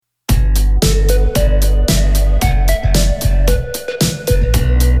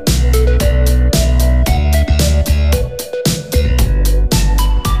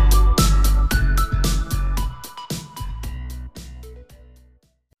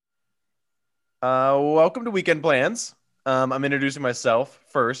Welcome to Weekend Plans. I'm introducing myself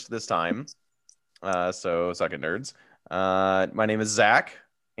first this time. So suck it, nerds. My name is Zach,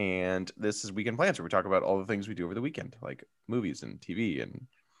 and this is Weekend Plans, where we talk about all the things we do over the weekend, like movies and TV and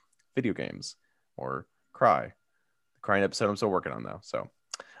video games, or cry. The crying episode I'm still working on, though. So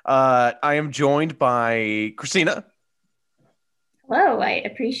I am joined by Christina. Hello, I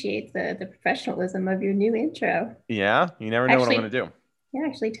appreciate the professionalism of your new intro. Yeah, you never know what I'm Actually, going to do. yeah,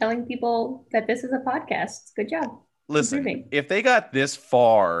 actually telling people that this is a podcast. Good job. Listen, Improving. if they got this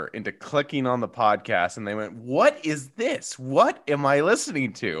far into clicking on the podcast and they went, "What is this? What am I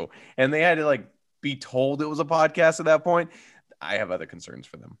listening to?" and they had to like be told it was a podcast at that point, I have other concerns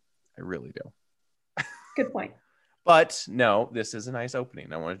for them. I really do. Good point. But no, this is a nice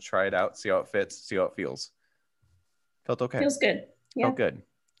opening. I want to try it out, see how it fits, see how it feels. Felt okay. Feels good. Yeah. Felt good.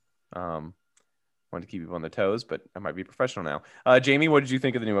 Wanted to keep people on their toes, but I might be professional now. Jamie, what did you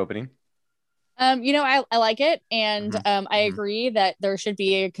think of the new opening? I like it, and I agree that there should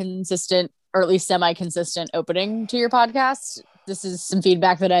be a consistent, or at least semi-consistent, opening to your podcast. This is some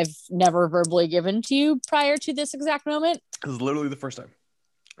feedback that I've never verbally given to you prior to this exact moment. This is literally the first time.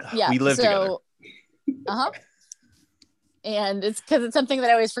 Yeah, we live together. And it's because it's something that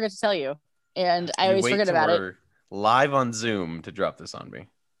I always forget to tell you, and I always forget about it. Live on Zoom to drop this on me.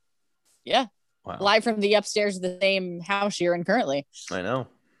 Yeah, wow. Live from the upstairs of the same house you're in currently. I know.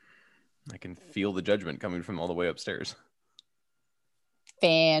 I can feel the judgment coming from all the way upstairs.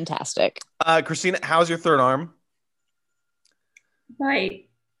 Fantastic. Christina, how's your third arm? My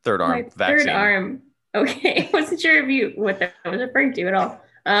third arm. My vaccine. Third arm. Okay, I wasn't sure what that was referring to at all.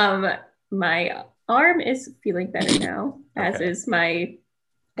 My arm is feeling better now, as is my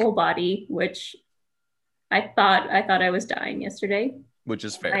whole body, which I thought I was dying yesterday. Which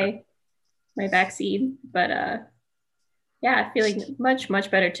is fair. My vaccine, but yeah, feeling much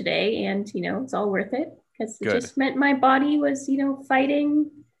better today, and it's all worth it because it just meant my body was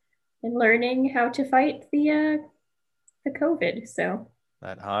fighting and learning how to fight the COVID. So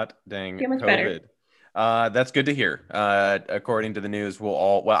that hot dang feel much COVID. Better. That's good to hear. According to the news,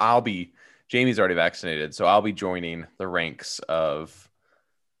 Jamie's already vaccinated, so I'll be joining the ranks of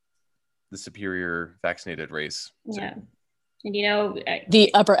the superior vaccinated race. Yeah. And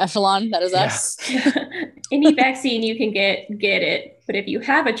the upper echelon, that is us. Any vaccine you can get it. But if you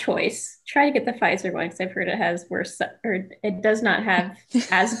have a choice, try to get the Pfizer one, because I've heard it has worse, or it does not have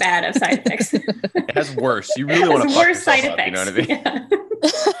as bad of side effects. It has worse. You really want to fuck yourself side effects. Up, you know what I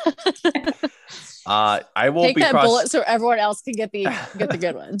mean? Yeah. I will take that bullet so everyone else can get the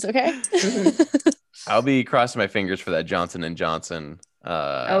good ones. Okay. I'll be crossing my fingers for that Johnson & Johnson.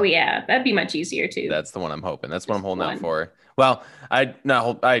 Oh yeah, that'd be much easier too. That's the one I'm hoping. That's what I'm holding out for. Well,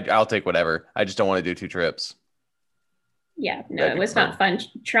 I'll take whatever. I just don't want to do 2 trips. Yeah, no, it was not fun.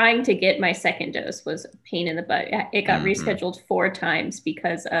 Trying to get my second dose was a pain in the butt. It got rescheduled 4 times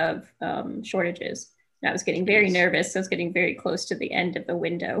because of shortages. And I was getting very nervous. I was getting very close to the end of the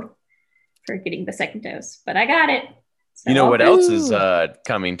window for getting the second dose, but I got it. So, you know what else is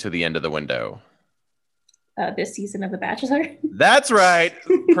coming to the end of the window? This season of The Bachelor. That's right.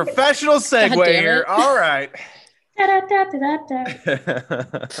 Professional segue here. All right.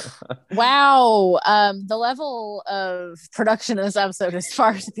 Wow. The level of production of this episode is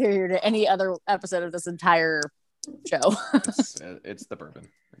far superior to any other episode of this entire show. It's the bourbon.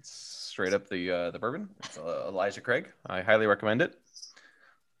 It's straight up the bourbon. It's Elijah Craig. I highly recommend it.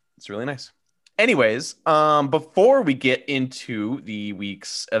 It's really nice. Anyways, before we get into the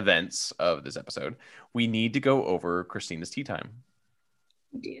week's events of this episode, we need to go over Christina's tea time.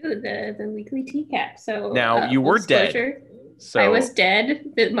 We do the weekly tea cap. So now you were dead. So I was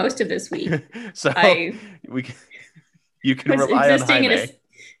dead most of this week. So you can rely on Jaime.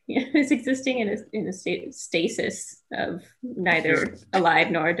 I was existing in a state of stasis of neither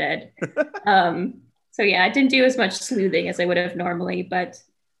alive nor dead. So yeah, I didn't do as much sleuthing as I would have normally, but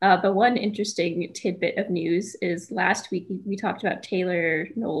the one interesting tidbit of news is last week we talked about Taylor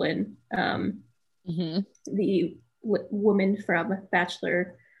Nolan, the woman from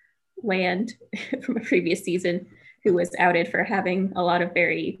Bachelor Land from a previous season, who was outed for having a lot of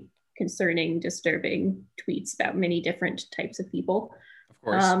very concerning, disturbing tweets about many different types of people. Of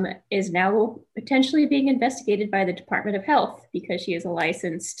course. Is now potentially being investigated by the Department of Health because she is a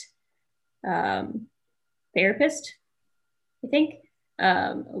licensed therapist, I think.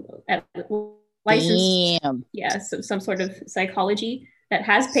 Licensed, damn. Yeah, so some sort of psychology that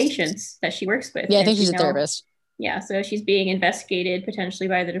has patients that she works with. Yeah, I think she's a therapist. Yeah, so she's being investigated potentially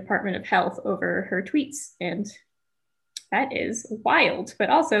by the Department of Health over her tweets, and that is wild,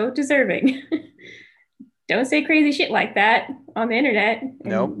 but also deserving. don't say crazy shit like that on the internet and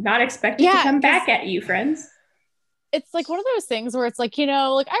Nope. not expect it to come back at you, friends. It's like one of those things where it's like, you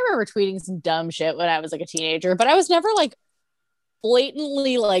know, like I remember tweeting some dumb shit when I was like a teenager, but I was never like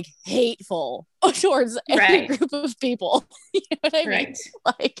blatantly like hateful towards any group of people. You know what I mean?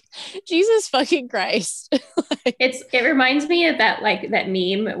 Like, Jesus fucking Christ. Like, it reminds me of that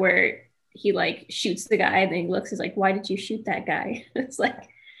meme where he like shoots the guy and then he looks, he's like, why did you shoot that guy? It's like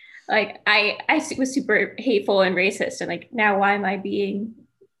I was super hateful and racist, and like now why am I being,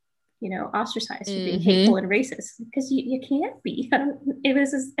 you know, ostracized for being hateful and racist? Because you can't be.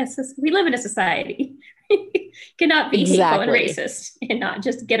 We live in a society. Cannot be hateful and racist and not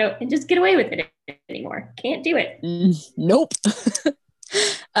just get away with it anymore. Can't do it. Nope.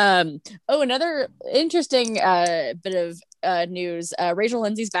 Another interesting bit of news. Rachel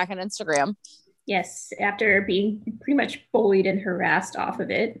Lindsay's back on Instagram. Yes, after being pretty much bullied and harassed off of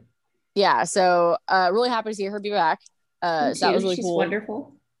it. Yeah, so really happy to see her be back. So that was really She's cool.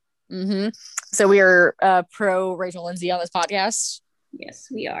 Wonderful. So we are pro Rachel Lindsay on this podcast. Yes,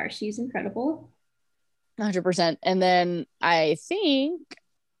 we are. She's incredible. 100%. And then I think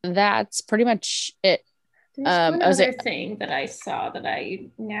that's pretty much it. There's one other thing that I saw that I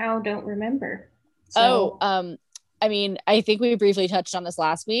now don't remember. I mean, I think we briefly touched on this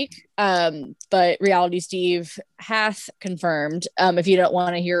last week, but Reality Steve hath confirmed, if you don't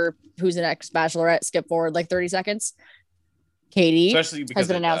want to hear who's the next Bachelorette, skip forward like 30 seconds. Katie has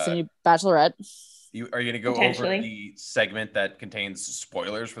been announced a new Bachelorette. Are you going to go over the segment that contains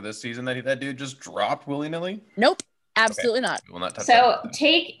spoilers for this season that dude just dropped willy-nilly? Nope. Absolutely not. We will not touch that.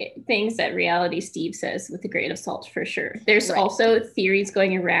 Take things that Reality Steve says with a grain of salt for sure. There's also theories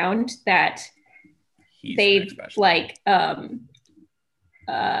going around that they've like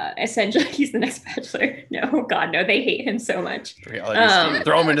essentially he's the next Bachelor. No, God, no, they hate him so much. Reality Steve,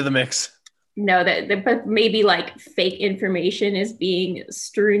 throw him into the mix. No, but maybe like fake information is being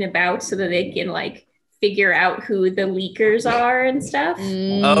strewn about so that they can like figure out who the leakers are and stuff.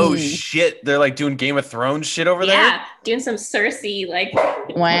 Oh shit, they're like doing Game of Thrones shit over there. Yeah, doing some Cersei like.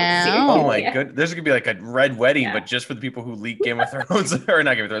 Wow. Oh my god, there's gonna be like a red wedding, but just for the people who leak Game of Thrones or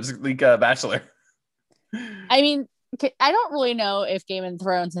not Game of Thrones, leak Bachelor. I mean, I don't really know if Game of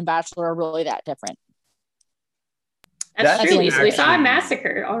Thrones and Bachelor are really that different. That's true. We saw a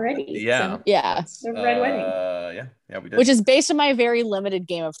massacre already. Yeah. So. Yeah. The Red Wedding. Yeah, we did. Which is based on my very limited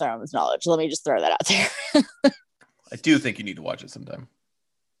Game of Thrones knowledge. Let me just throw that out there. I do think you need to watch it sometime.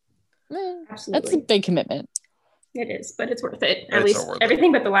 Absolutely. That's a big commitment. It is, but it's worth it. At least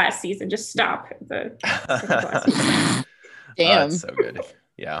everything but the last season. Just stop the last season. Damn. That's so good.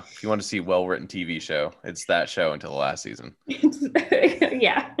 Yeah. If you want to see well-written TV show, it's that show until the last season.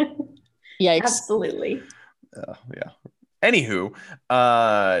 Yeah. Yikes. Absolutely. Yeah. Anywho,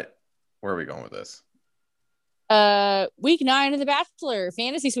 where are we going with this? Week 9 of The Bachelor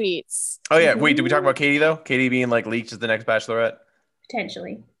Fantasy Suites. Oh yeah, wait, did we talk about Katie though? Katie being like leaked as the next Bachelorette?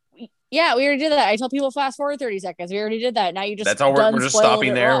 Potentially. Yeah, we already did that. I tell people fast forward 30 seconds. We already did that. Now you just that's all we're just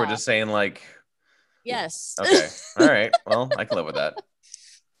stopping there. We're just saying like yes. Okay. All right. Well, I can live with that.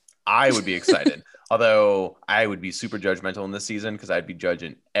 I would be excited. Although I would be super judgmental in this season because I'd be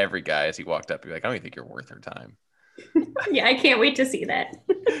judging every guy as he walked up. Be like, I don't even think you're worth her time. Yeah, I can't wait to see that.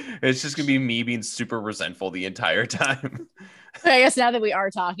 It's just gonna be me being super resentful the entire time. I guess now that we are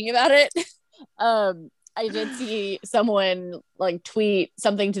talking about it, I did see someone like tweet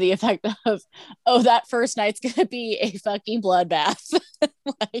something to the effect of, "Oh, that first night's gonna be a fucking bloodbath.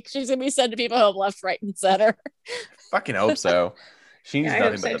 Like she's gonna be sending people home left, right, and center." Fucking hope so. She needs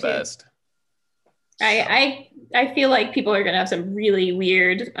nothing but the best. I feel like people are going to have some really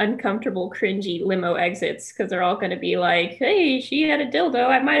weird, uncomfortable, cringy limo exits because they're all going to be like, hey, she had a dildo.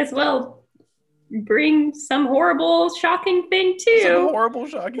 I might as well bring some horrible, shocking thing too. Some horrible,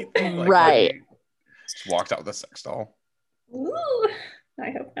 shocking thing. Like, right. Just walked out with a sex doll. Ooh, I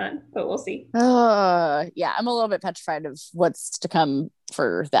hope not, but we'll see. Yeah, I'm a little bit petrified of what's to come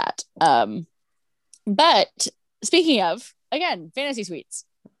for that. But speaking of, again, fantasy suites.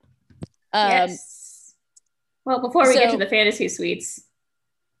 Yes. Well, before we get to the fantasy suites,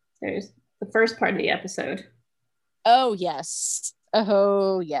 there's the first part of the episode. Oh, yes.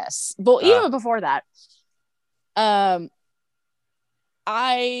 Oh, yes. But even before that, I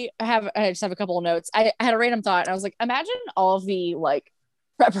just have a couple of notes. I had a random thought, and I was like, imagine all of the like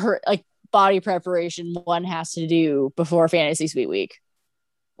body preparation one has to do before fantasy suite week.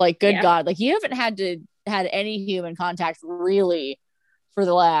 Like, good God, like you haven't had any human contact really for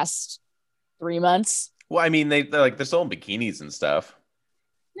the last 3 months. Well, I mean, they're still in bikinis and stuff.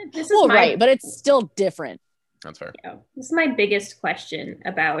 Right, but it's still different. That's fair. Yeah. This is my biggest question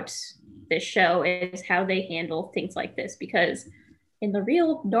about this show is how they handle things like this, because in the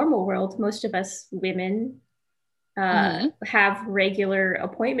real normal world, most of us women have regular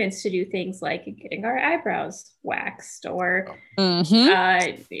appointments to do things like getting our eyebrows waxed or our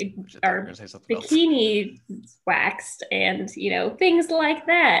bikini waxed and things like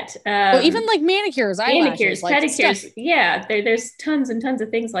that. Well, even like manicures, pedicures, like yeah, there's tons and tons of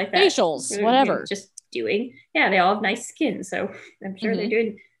things like that. Facials, whatever. Just doing, they all have nice skin, so I'm sure they're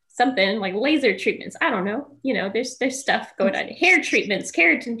doing something like laser treatments. I don't know, there's stuff going on, hair treatments,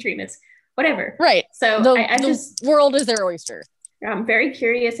 keratin treatments, whatever. Right. So the world is their oyster. I'm very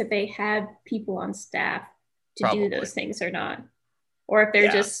curious if they had people on staff to Probably do those things or not, or if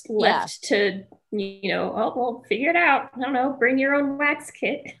they're just left to figure it out. I don't know, bring your own wax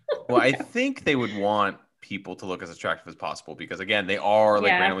kit. Well, I think they would want people to look as attractive as possible, because again, they are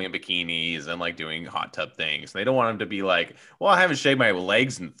like randomly in bikinis and like doing hot tub things. They don't want them to be like, well, I haven't shaved my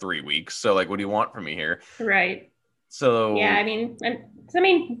legs in 3 weeks, so like, what do you want from me here? Right. So yeah, I mean,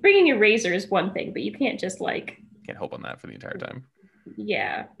 bringing your razor is one thing, but you can't just can't hope on that for the entire time.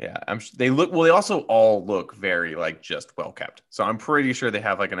 Yeah. They also all look very like just well kept. So I'm pretty sure they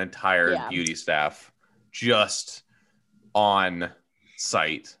have like an entire beauty staff just on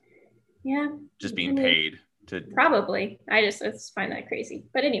site. Yeah. Just being paid to. Probably. I just find that crazy.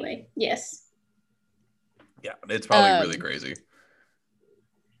 But anyway, yes. Yeah, it's probably really crazy.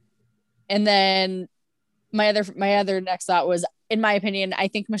 And then my other next thought was, in my opinion, I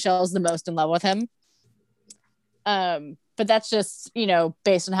think Michelle's the most in love with him. But that's just,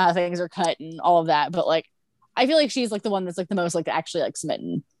 based on how things are cut and all of that. But like, I feel like she's like the one that's like the most like actually like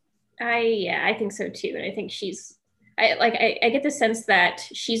smitten. I think so too. And I think I get the sense that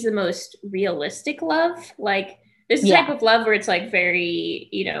she's the most realistic love. Like this type of love where it's like very,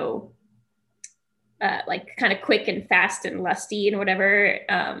 like kind of quick and fast and lusty and whatever.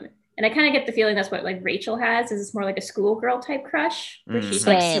 And I kind of get the feeling that's what like Rachel has, is it's more like a schoolgirl type crush where she's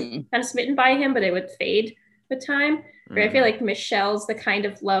like kind of smitten by him, but it would fade with time. But I feel like Michelle's the kind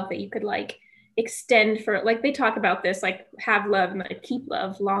of love that you could like extend for, like they talk about this, like have love and like keep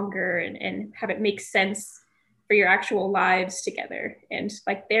love longer and have it make sense for your actual lives together. And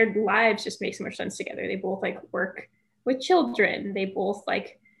like their lives just make so much sense together. They both like work with children. They both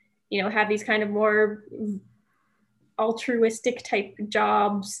like, have these kind of more altruistic type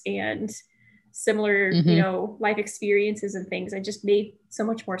jobs and similar, life experiences and things. It just made so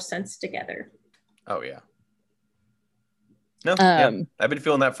much more sense together. Oh yeah. No, I've been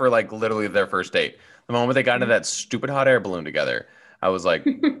feeling that for like literally their first date. The moment they got into that stupid hot air balloon together, I was like,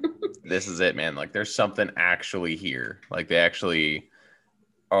 this is it, man. Like there's something actually here. Like they actually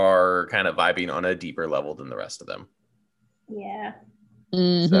are kind of vibing on a deeper level than the rest of them. Yeah.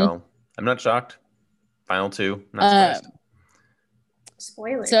 So I'm not shocked. Final 2, not surprised.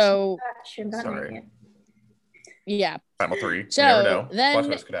 Spoilers. So sorry. Yeah. Final 3. So you never know.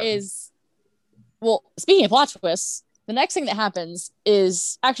 Then speaking of plot twists, the next thing that happens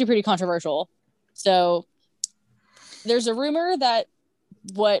is actually pretty controversial. So there's a rumor that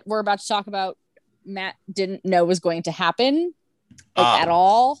what we're about to talk about, Matt didn't know was going to happen at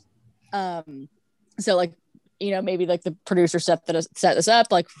all. So like, maybe like the producer set this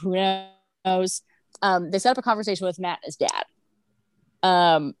up, like who knows? They set up a conversation with Matt and his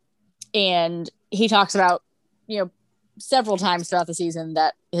dad. And he talks about, several times throughout the season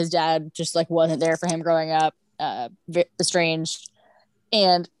that his dad just like wasn't there for him growing up, estranged.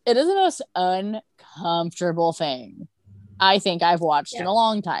 And it is the most uncomfortable thing I think I've watched in a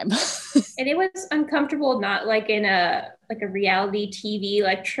long time. And it was uncomfortable, not like in a reality TV,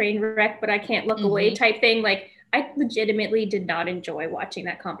 like train wreck, but I can't look away type thing. Like I legitimately did not enjoy watching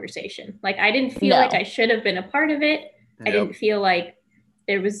that conversation. Like I didn't feel like I should have been a part of it. Yep. I didn't feel like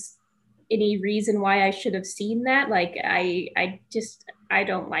there was any reason why I should have seen that. Like I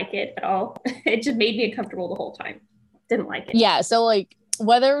don't like it at all. It just made me uncomfortable the whole time. Didn't like it. Yeah. So like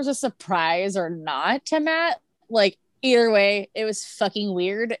whether it was a surprise or not to Matt, like either way, it was fucking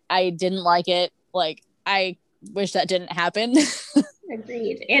weird. I didn't like it. Like I wish that didn't happen.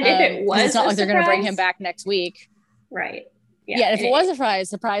 Agreed. And if it was, it's not like they're going to bring him back next week. Right. Yeah. If it was a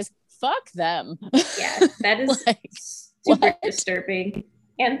surprise, fuck them. Yeah. That is like, super disturbing.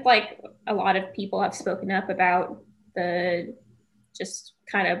 And like a lot of people have spoken up about the just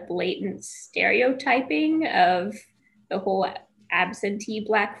kind of blatant stereotyping of the whole absentee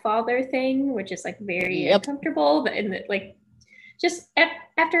Black father thing, which is like very uncomfortable. And like just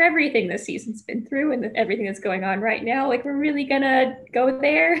after everything this season's been through and everything that's going on right now, like we're really gonna go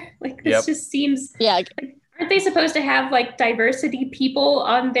there. Like this just seems like, aren't they supposed to have like diversity people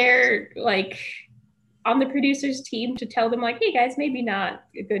on their like on the producers team to tell them like, hey guys, maybe not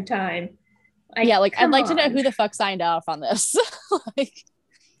a good time. Yeah, like I'd come like to know on. who the fuck signed off on this. Like,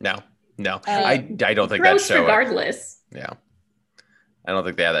 No. I don't think Gross that show. regardless. Yeah. I don't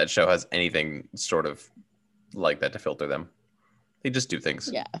think that show has anything sort of like that to filter them. They just do things.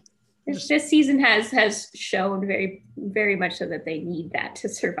 yeah. This season has shown very, very much so that they need that to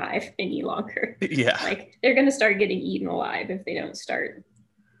survive any longer. Yeah. Like they're going to start getting eaten alive if they don't start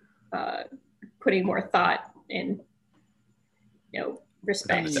putting more thought and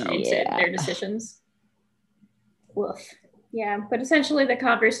respect into their decisions. Woof. Yeah, but essentially the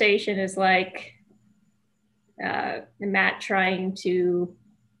conversation is like Matt trying to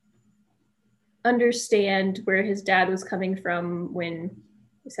understand where his dad was coming from when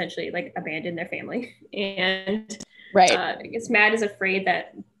essentially like abandoned their family, and right. I guess Matt is afraid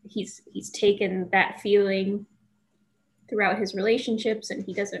that he's taken that feeling throughout his relationships, and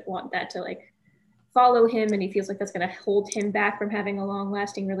he doesn't want that to like follow him, and he feels like that's going to hold him back from having a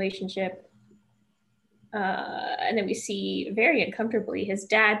long-lasting relationship. And then we see very uncomfortably his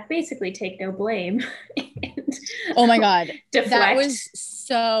dad basically take no blame. And oh my god, deflect. That was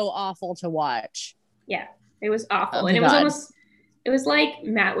so awful to watch. Yeah, it was awful, oh and it was like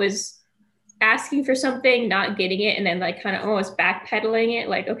Matt was asking for something, not getting it, and then like kind of almost backpedaling it,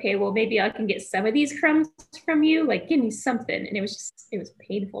 like, okay, well maybe I can get some of these crumbs from you, like give me something. And it was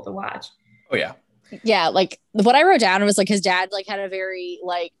painful to watch. Oh yeah. Yeah, like what I wrote down was like his dad like had a very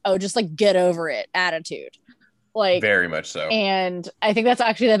like, oh, just like get over it attitude. Like very much so. And I think that's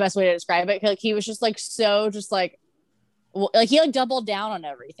actually the best way to describe it. Like he was just like so just like he like doubled down on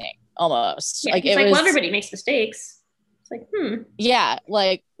everything almost. Yeah, like he's it like, was, well, everybody makes mistakes. It's like, yeah,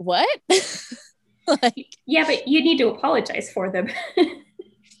 like what? like yeah, but you need to apologize for them.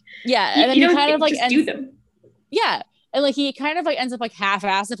 Yeah, and then he kind of like do them. Yeah. And like he kind of like ends up like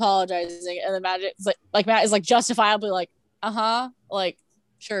half-ass apologizing, and then Matt is like Matt is like justifiably like, like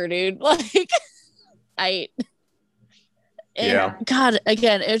sure, dude. Like yeah. God,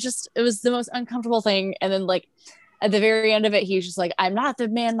 again, it was the most uncomfortable thing. And then like at the very end of it, he's just like, I'm not the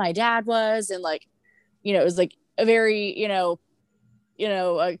man my dad was, and like, it was like a very,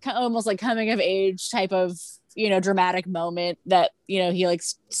 almost like coming of age type of, dramatic moment that, he like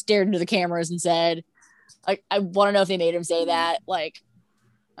stared into the cameras and said, like, I want to know if they made him say that. Like,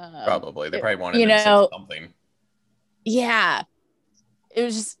 probably they probably wanted him to say something. Yeah, it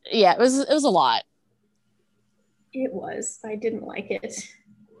was just it was a lot. It was. I didn't like it.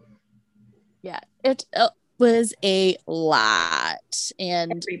 Yeah, it was a lot,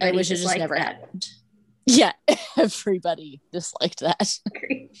 and everybody I wish it just never happened. Yeah, everybody disliked that.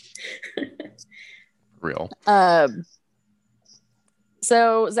 Real.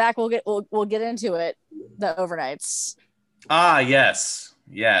 So Zach, we'll get into it. The overnights. Yes.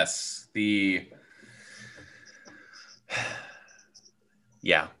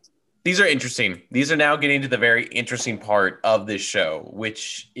 Yeah. These are interesting. These are now getting to the very interesting part of this show,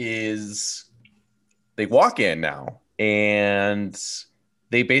 which is they walk in now and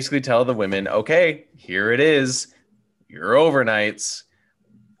they basically tell the women, okay, here it is. Your overnights.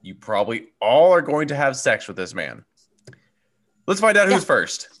 You probably all are going to have sex with this man. Let's find out who's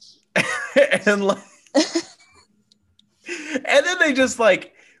first. And then they just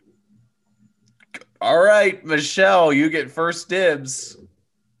like, all right, Michelle, you get first dibs.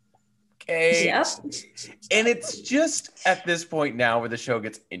 Okay. Yep. And it's just at this point now where the show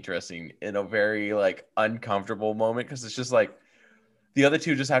gets interesting in a very like uncomfortable moment, because it's just like the other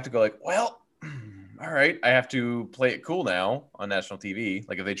two just have to go like, well, all right, I have to play it cool now on national TV.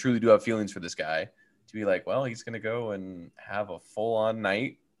 Like if they truly do have feelings for this guy, to be like, well, he's going to go and have a full-on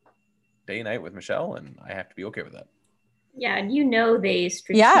day night with Michelle, and I have to be okay with that. Yeah, and they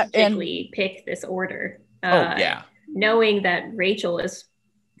strategically pick this order. Knowing that Rachel is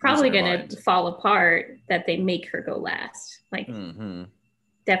probably going to fall apart, that they make her go last. Like,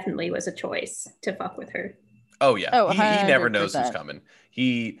 definitely was a choice to fuck with her. Oh, yeah. He never knows who's coming.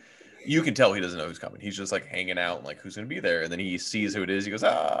 You can tell he doesn't know who's coming. He's just like hanging out, like who's going to be there. And then he sees who it is. He goes,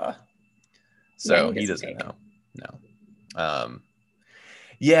 ah. So he doesn't know. No.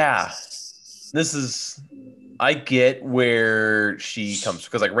 Yeah. This is, I get where she comes,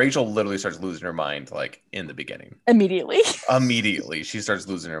 because like Rachel literally starts losing her mind like in the beginning. Immediately she starts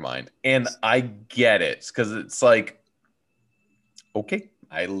losing her mind. And I get it, because it's like, okay,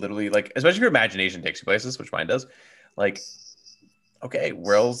 I literally like, especially if your imagination takes you places, which mine does, like, okay,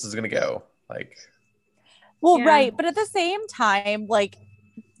 where else is it gonna go? Like, well, yeah. Right, but at the same time, like,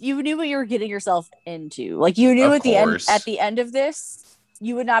 you knew what you were getting yourself into. Like, you knew at the end of this,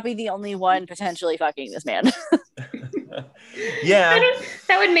 you would not be the only one potentially fucking this man. Yeah,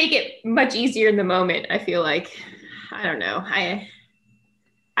 that would make it much easier in the moment. I feel like, I don't know. I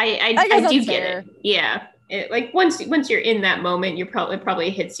guess I do that's get fair. it. Yeah. Like once you're in that moment, it probably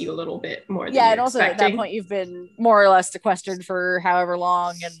hits you a little bit more than Yeah, you're and also at that expecting. point you've been more or less sequestered for however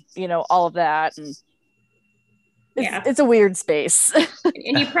long, and all of that, and it's a weird space.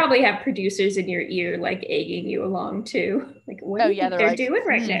 And you probably have producers in your ear like egging you along too. Like, what do you think they're doing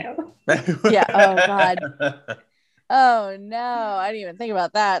right now? Yeah. Oh God. Oh no, I didn't even think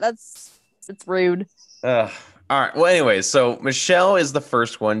about that. It's rude. All right. Well, anyways, so Michelle is the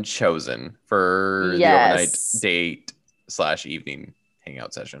first one chosen for the overnight date / evening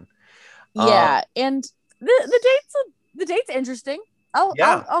hangout session. Yeah, and the date's interesting.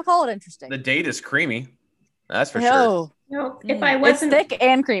 I'll call it interesting. The date is creamy. That's for sure. No, if I wasn't it's thick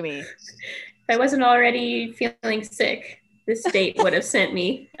and creamy. If I wasn't already feeling sick, this date would have sent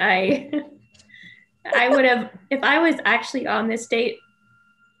me. I would have, if I was actually on this date,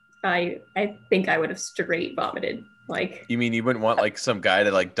 I think I would have straight vomited. Like, you mean you wouldn't want like some guy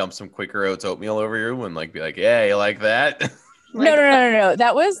to like dump some Quaker Oats oatmeal over you and like be like, yeah, you like that? No.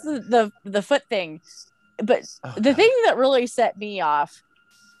 That was the foot thing. But the thing that really set me off,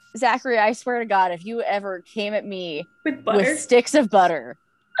 Zachary, I swear to God, if you ever came at me with sticks of butter,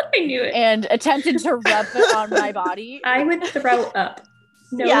 I knew it, and attempted to rub it on my body, I would throw up.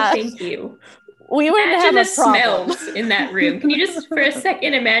 No, thank you. We wouldn't have the a problem. Smells in that room. Can you just for a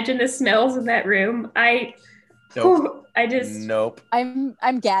second imagine the smells in that room? Nope. Nope.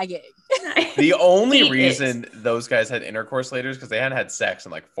 I'm gagging. The only reason those guys had intercourse later is because they hadn't had sex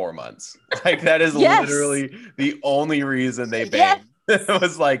in like 4 months. Like that is literally the only reason they banged. It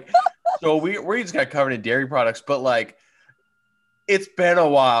was like, so we just got covered in dairy products, but like it's been a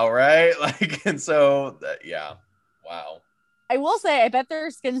while, right? Like, and so yeah, wow. I will say, I bet their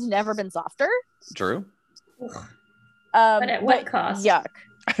skin's never been softer. True. But at what cost? Yuck.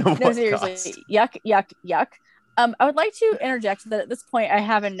 No, seriously, yuck. I would like to interject that at this point I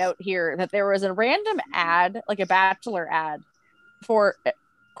have a note here that there was a random ad, like a Bachelor ad, for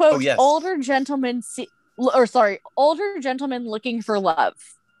quote older gentlemen looking for love.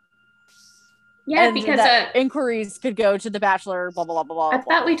 Yeah, and because inquiries could go to the Bachelor. Blah blah blah blah. I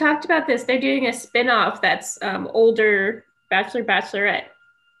thought we talked about this. They're doing a spin-off that's older Bachelor Bachelorette.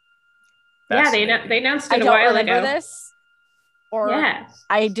 Yeah, they announced it a while ago. This. Or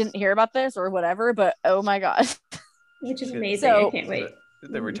I didn't hear about this or whatever, but oh my god. Which is amazing. I can't wait.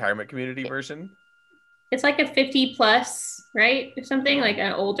 The retirement community version? It's like a 50 plus, right? Or something like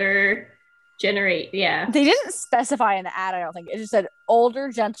an older generate. Yeah. They didn't specify in the ad, I don't think. It just said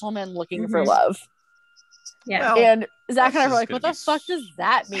older gentlemen looking for love. Yeah. Well, and Zach and I were like, what the fuck does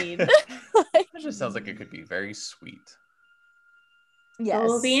that mean? It just sounds like it could be very sweet. Yes.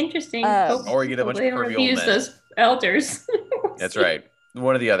 It'll be interesting. Or you get a bunch of pervy old men. Those elders. That's right.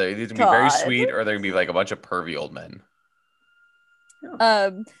 One or the other. These are going to be very sweet, or they're going to be like a bunch of pervy old men.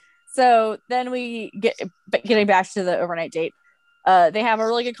 So then getting back to the overnight date. They have a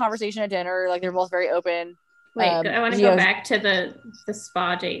really good conversation at dinner. Like they're both very open. Wait, I want to go back to the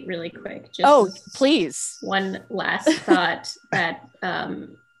spa date really quick. Just please. One last thought that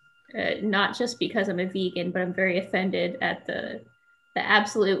not just because I'm a vegan, but I'm very offended at the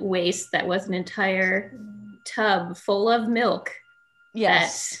absolute waste that was an entire tub full of milk.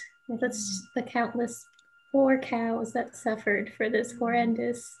 Yes. That's the countless poor cows that suffered for this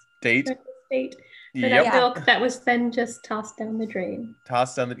horrendous date. For that milk that was then just tossed down the drain.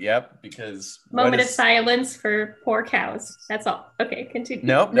 Because moment of silence for poor cows. That's all. Okay, continue.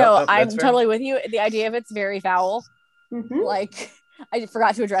 No, I'm totally with you. The idea of it's very foul. Mm-hmm. Like I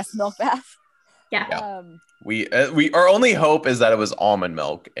forgot to address the milk bath. Yeah. Our only hope is that it was almond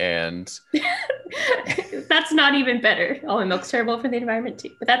milk, and that's not even better. Almond milk's terrible for the environment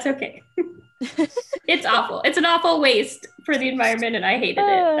too, but that's okay. It's awful. It's an awful waste for the environment, and I hated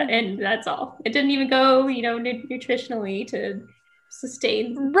it. And that's all. It didn't even go, nutritionally to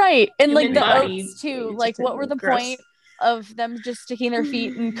sustain. Right, and like the oats too. Like, what were the point of them just sticking their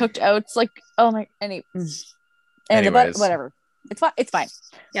feet in cooked oats? Like, oh my, and the butt, whatever. It's fine.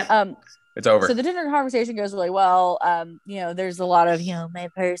 Yep. It's over. So the dinner conversation goes really well. There's a lot of, my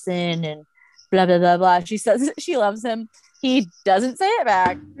person and blah, blah, blah, blah. She says she loves him. He doesn't say it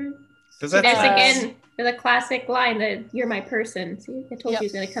back. There's a classic line that you're my person. See, I told you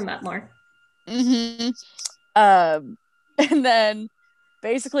he's going to come up more. Mm-hmm. And then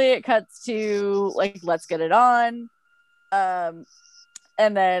basically it cuts to like, let's get it on. And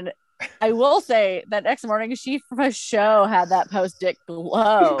then I will say that next morning she for sure had that post-dick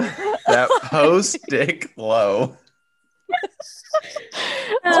glow. That post-dick glow.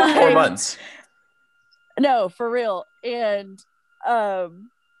 It's 4 months. No, for real. And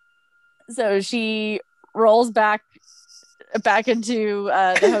so she rolls back back into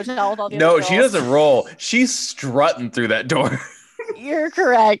the hotel with all the No, other she girls. doesn't roll. She's strutting through that door. You're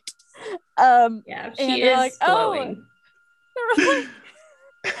correct. Yeah, and she they're is like, glowing. they were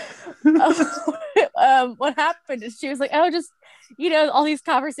like, what happened? And she was like, oh, just all these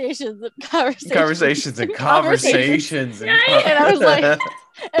conversations and Conversations. and I was like,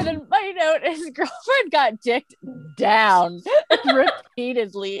 and then my note, his girlfriend got dicked down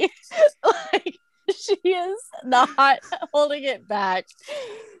repeatedly. Like, she is not holding it back.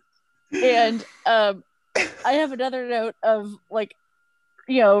 And I have another note of like,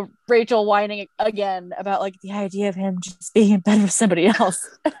 Rachel whining again about like the idea of him just being in bed with somebody else.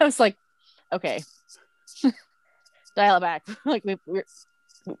 I was like, okay, dial it back. Like we've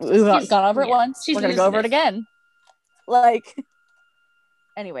gone over it once. We're gonna go over it again. Like,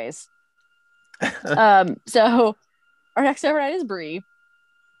 anyways. So our next overnight is Bree,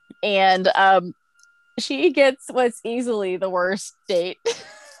 and she gets what's easily the worst date.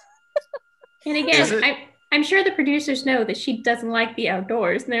 And again, I'm sure the producers know that she doesn't like the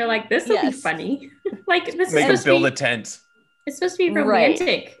outdoors, and they're like, "This will be funny." Like, this make is them build a tent. It's supposed to be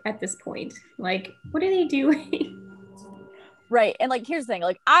romantic at this point. Like, what are they doing? Right, and like, here's the thing: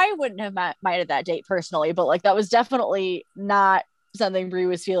 like, I wouldn't have minded that date personally, but like, that was definitely not something Brie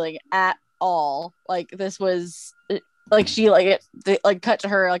was feeling at all. Like, this was like she cut to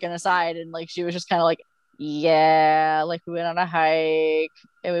her like an aside, and like she was just kind of like, yeah, like we went on a hike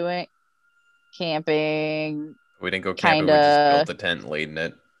and we went camping. We didn't go camping. We just built a tent and laid in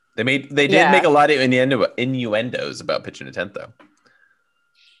it. They did make a lot of innuendos about pitching a tent, though.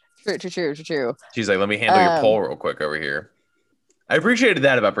 True. She's like, let me handle your pole real quick over here. I appreciated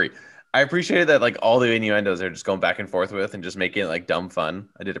that about Brie. I appreciated that like all the innuendos they're just going back and forth with and just making it like dumb fun.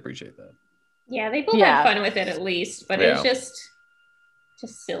 I did appreciate that. Yeah, they both had fun with it at least, but it was just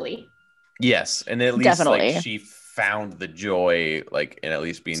silly. Yes, and at least like she found the joy like in at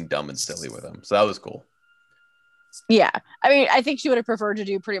least being dumb and silly with him. So that was cool. Yeah. I mean, I think she would have preferred to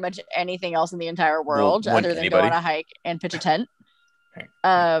do pretty much anything else in the entire world other than go on a hike and pitch a tent.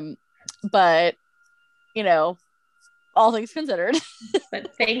 But all things considered.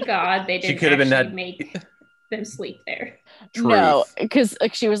 But thank God they didn't make them sleep there. Truth. No, because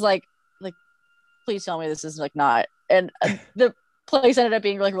like she was like, please tell me this is like not. And the place ended up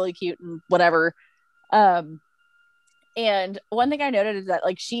being like really cute and whatever. And one thing I noted is that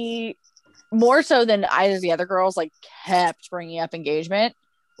like she, more so than either of the other girls, like kept bringing up engagement,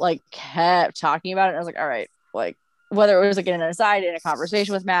 like kept talking about it. And I was like, all right, like whether it was like in an aside in a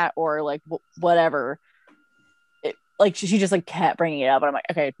conversation with Matt or like whatever, like she just like kept bringing it up. And I'm like,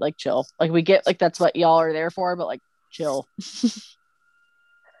 okay, like chill. Like we get like that's what y'all are there for, but like chill.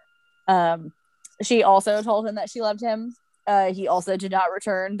 She also told him that she loved him. He also did not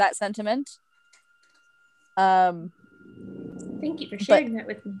return that sentiment. Thank you for sharing that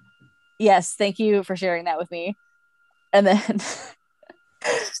with me. Yes, thank you for sharing that with me. And then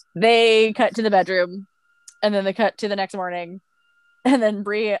they cut to the bedroom, and then they cut to the next morning, and then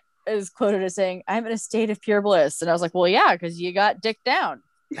Brie is quoted as saying, "I'm in a state of pure bliss." And I was like, well, yeah, because you got dick down.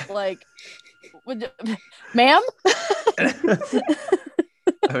 Like, ma'am?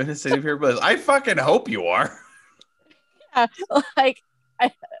 I'm in a state of pure bliss. I fucking hope you are. Yeah, like,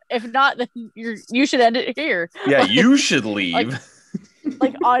 if not, then you should end it here. Yeah, you should leave.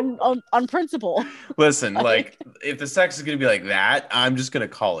 Like on principle. Listen, like if the sex is gonna be like that, I'm just gonna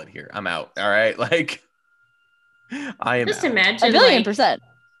call it here. I'm out. All right, like I am. Just out. imagine 1,000,000%.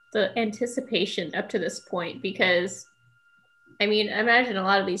 The anticipation up to this point, because I mean, imagine a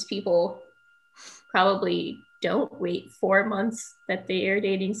lot of these people probably don't wait 4 months that they are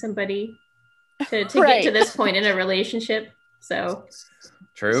dating somebody to get to this point in a relationship. So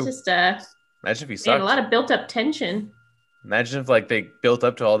true. It's just imagine if he sucked. And a lot of built up tension. Imagine if like they built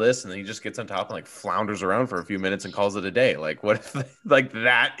up to all this and then he just gets on top and like flounders around for a few minutes and calls it a day. Like what if like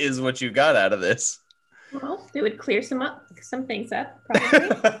that is what you got out of this? Well, they would clear some things up,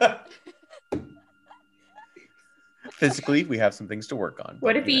 probably. Physically, we have some things to work on.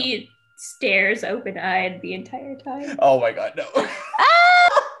 What if he stares open-eyed the entire time? Oh my god, no.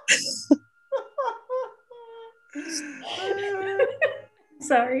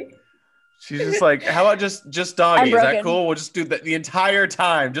 Sorry. She's just like, how about just doggy? Is that cool? We'll just do that the entire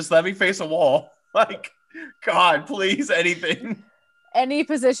time. Just let me face a wall. Like, God, please, anything. Any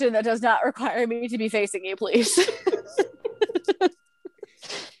position that does not require me to be facing you, please.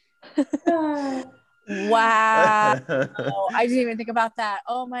 Wow. I didn't even think about that.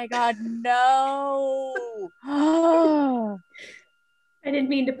 Oh my God, no. I didn't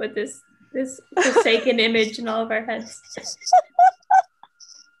mean to put this forsaken image in all of our heads.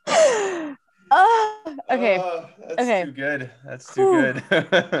 Okay. That's Okay. too good. That's too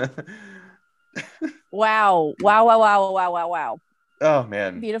good. Wow. Wow. Wow. Wow. Wow. Wow. Wow. Oh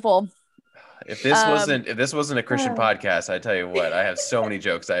man. Beautiful. If this wasn't a Christian Oh. podcast, I tell you what, I have so many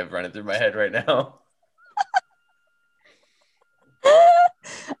jokes I have running through my head right now.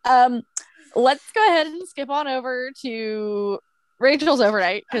 Let's go ahead and skip on over to Rachel's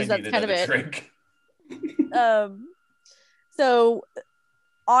overnight because I that's need kind of another it. drink. So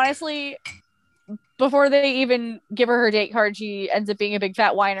honestly, before they even give her date card, she ends up being a big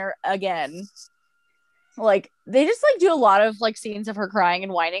fat whiner again. Like they just like do a lot of like scenes of her crying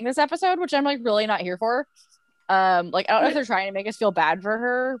and whining this episode, which I'm like really not here for. Like I don't know if they're trying to make us feel bad for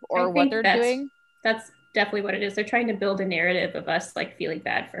her or what they're doing. That's definitely what it is. They're trying to build a narrative of us like feeling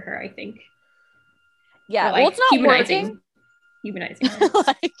bad for her, I think. Yeah, or, like, well, it's not working. Humanizing.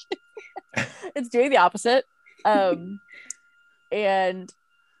 Like, it's doing the opposite. And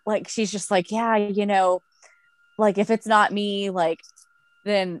like she's just like, yeah, you know, like if it's not me, like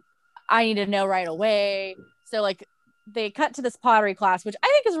then I need to know right away. So like they cut to this pottery class, which I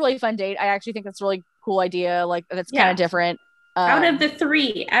think is a really fun date. I actually think that's a really cool idea. Like that's kind of different. Out of the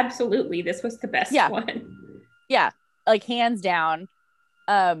three, absolutely, this was the best one. Yeah, like hands down.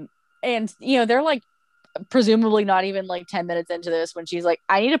 And you know, they're like presumably not even like 10 minutes into this when she's like,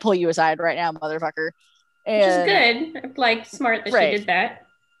 I need to pull you aside right now, motherfucker. And, which is good. Like smart that she did that.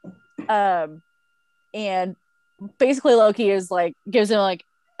 And basically Loki is like gives him like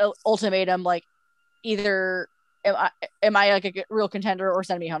an ultimatum, like either am I like a real contender or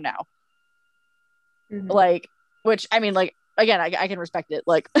send me home now. Mm-hmm. Like, which I mean, like again, I can respect it.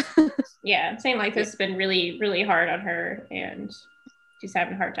 Like, yeah, saying like this has been really, really hard on her, and she's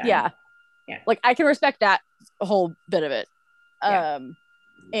having a hard time. Yeah, like I can respect that whole bit of it.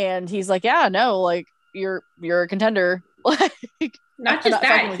 And he's like, yeah, no, like you're a contender. Like, not just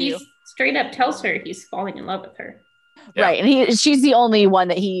that, he straight up tells her he's falling in love with her. Yeah. Right, and she's the only one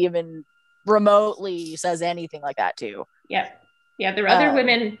that he even remotely says anything like that to. Yeah, the other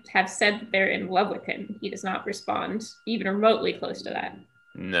women have said that they're in love with him. He does not respond even remotely close to that.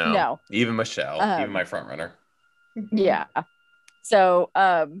 No. Even Michelle, even my front runner. Yeah. So,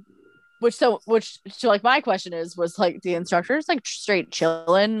 which like my question was like the instructors like straight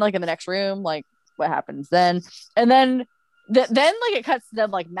chilling like in the next room, like what happens then? And then like it cuts to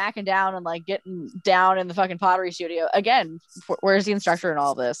them like macking down and like getting down in the fucking pottery studio again. Where's the instructor in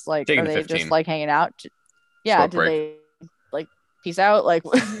all this? Like, are they just like hanging out? Yeah, did they like peace out? Like,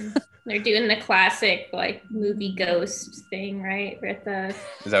 they're doing the classic like movie ghost thing, right? With the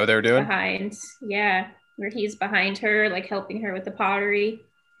is that what they were doing? Behind, yeah, where he's behind her, like helping her with the pottery.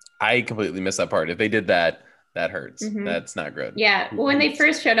 I completely missed that part. If they did that, that hurts. Mm-hmm. That's not good. Yeah. Well, when they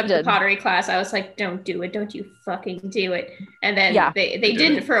first showed up to pottery class, I was like, don't do it. Don't you fucking do it. And then they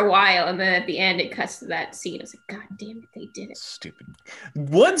didn't for a while. And then at the end, it cuts to that scene. I was like, God damn it, they did it. Stupid.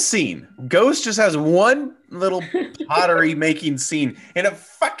 One scene. Ghost just has one little pottery making scene, and it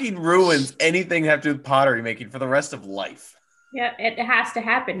fucking ruins anything that have to do with pottery making for the rest of life. Yeah, it has to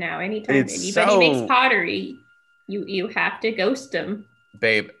happen now. Anytime anybody makes pottery, you have to ghost them.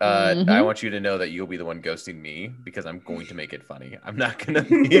 Babe, I want you to know that you'll be the one ghosting me because I'm going to make it funny. I'm not going to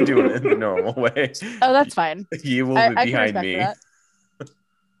be doing it the normal way. Oh, that's fine. You will be behind me.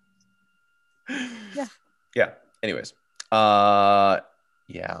 Yeah. Anyways. I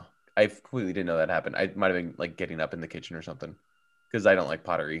completely didn't know that happened. I might have been like getting up in the kitchen or something because I don't like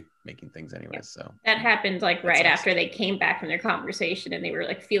pottery making things anyways. So that happened like right after they came back from their conversation and they were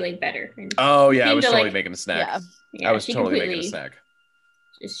like feeling better. And I was totally making a snack. Yeah, I was totally making a snack.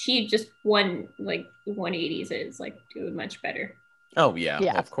 She just 180s is like doing much better. Oh yeah.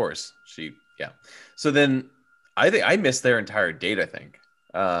 Well, of course so then I missed their entire date, I think,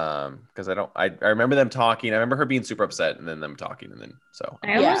 because I remember them talking. I remember her being super upset and then them talking, and then so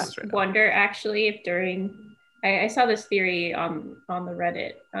I almost wonder actually if during I saw this theory on the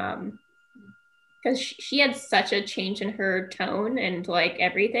Reddit because she had such a change in her tone and like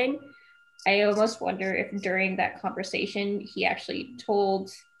everything. I almost wonder if during that conversation he actually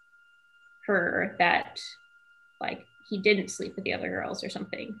told her that like he didn't sleep with the other girls or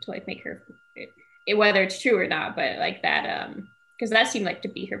something to like make her whether it's true or not, but like that because that seemed like to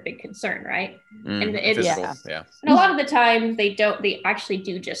be her big concern, right? And it's and a lot of the time they actually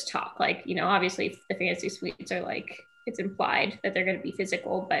do just talk, like, you know, obviously the fantasy suites are like it's implied that they're going to be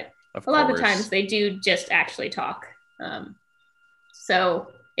physical, but a lot of the times they do just actually talk.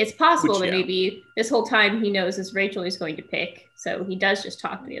 So it's possible that maybe this whole time he knows it's Rachel he's going to pick. So he does just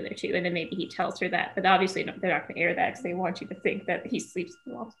talk to the other two. And then maybe he tells her that. But obviously they're not going to air that because they want you to think that he sleeps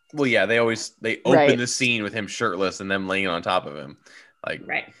with them all. Well, yeah, they open the scene with him shirtless and them laying on top of him. Like,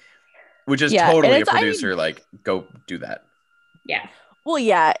 right. which is Yeah, and totally a it's- I mean- producer like go do that. Yeah. Well,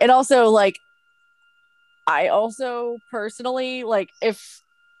 yeah, and also like I also personally like if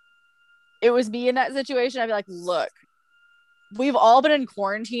it was me in that situation, I'd be like, look, we've all been in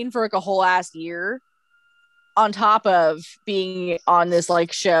quarantine for like a whole ass year on top of being on this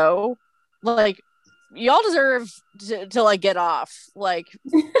like show. Like y'all deserve to like get off. Like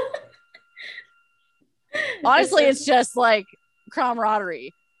honestly, it's just like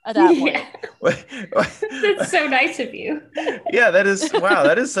camaraderie at that point. That's so nice of you. Yeah, that is wow.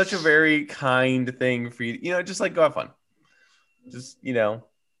 That is such a very kind thing for you. You know, just like go have fun. Just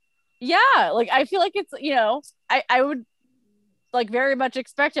Yeah, like I feel like it's I would like very much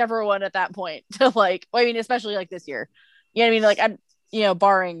expect everyone at that point to like, well, I mean, especially like this year, you know what I mean? Like I'm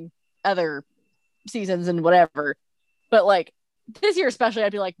barring other seasons and whatever, but like this year especially,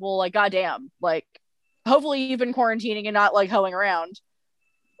 I'd be like, well, like goddamn, like hopefully you've been quarantining and not like hoeing around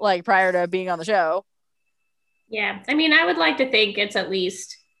like prior to being on the show. Yeah, I mean, I would like to think it's at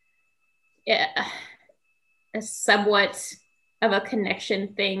least a somewhat of a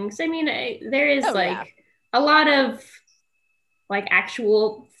connection thing. So, I mean, there is a lot of like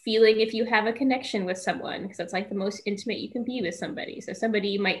actual feeling if you have a connection with someone, because it's like the most intimate you can be with somebody. So somebody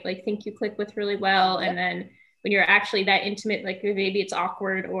you might like think you click with really well, and then when you're actually that intimate, like maybe it's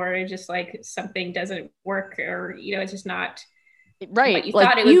awkward or just like something doesn't work, or it's just not right what you like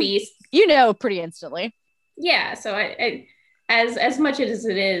thought it would be. Pretty instantly. Yeah. So I as much as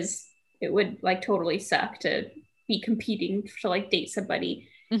it is, it would like totally suck to be competing to like date somebody.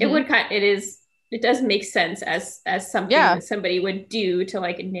 Mm-hmm. It does make sense as something that somebody would do to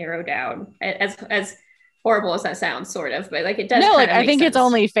like narrow down, as horrible as that sounds, sort of, but like it does. No, like I think sense. It's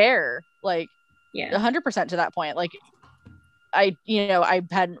only fair, like 100% to that point. Like I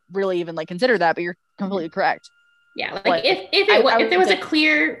hadn't really even like considered that, but you're completely correct. Yeah, like if there was a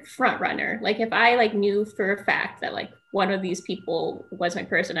clear front runner, like if I like knew for a fact that like one of these people was my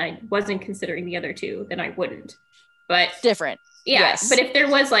person, I wasn't considering the other two, then I wouldn't. But different. Yeah, yes. But if there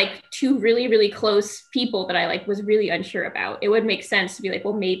was like two really, really close people that I like was really unsure about, it would make sense to be like,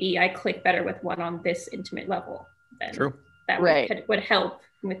 well, maybe I click better with one on this intimate level. Then True. That would help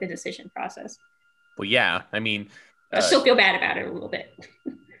with the decision process. Well, yeah, I mean, I still feel bad about it a little bit.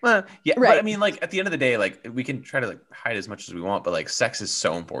 Well, yeah, right. But I mean, like at the end of the day, like we can try to like hide as much as we want, but like sex is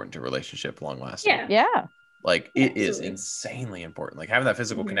so important to a relationship, long lasting. Yeah. Like it is insanely important. Like having that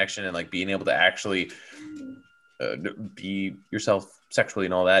physical connection and like being able to actually be yourself sexually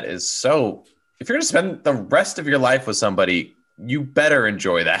and all that is so. If you're gonna spend the rest of your life with somebody, you better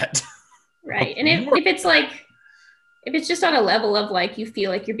enjoy that. Right, and if it's just on a level of like you feel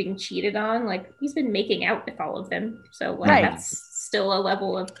like you're being cheated on, like he's been making out with all of them, so like that's still a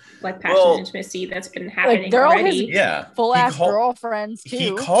level of like passion and intimacy that's been happening like they're already. All his full ass girlfriends too.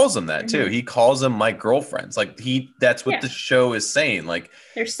 He calls them that too. He calls them my girlfriends. Like that's what the show is saying. Like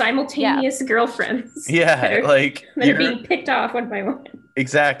they're simultaneous girlfriends. Yeah, that are being picked off one by one.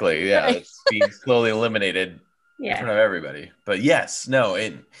 Exactly. Yeah, it's being slowly eliminated in front of everybody. But yes, no,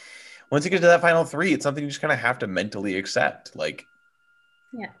 once you get to that final three, it's something you just kind of have to mentally accept. Like,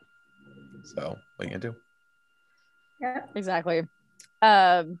 so what are you gonna do? Yeah, exactly.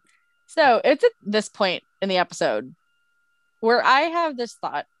 So it's at this point in the episode where I have this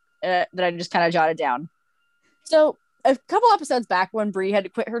thought that I just kind of jotted down. So a couple episodes back when Brie had to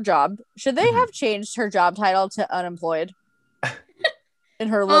quit her job, should they have changed her job title to unemployed in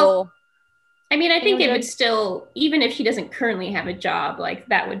her little... I mean, I think it would still, even if she doesn't currently have a job, like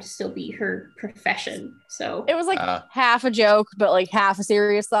that would still be her profession. So it was like half a joke, but like half a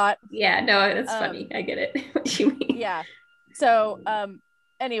serious thought. Yeah, no, that's funny. I get it. What you mean? Yeah. So,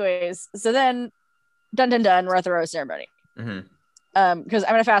 anyways, so then, dun, we're at the rose ceremony. Mm-hmm. Because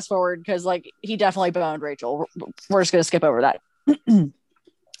I'm gonna fast forward because like he definitely boned Rachel. We're just gonna skip over that.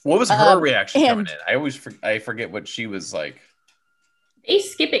 What was her reaction coming in? I forget what she was like. They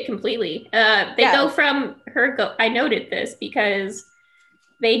skip it completely. They go from her I noted this because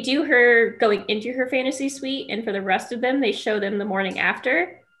they do her going into her fantasy suite, and for the rest of them, they show them the morning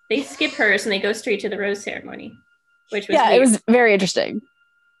after. They skip hers and they go straight to the rose ceremony, which was weird. It was very interesting.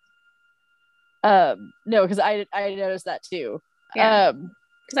 No, because I noticed that too. Yeah,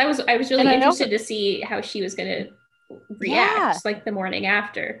 because I was really interested to see how she was gonna react like the morning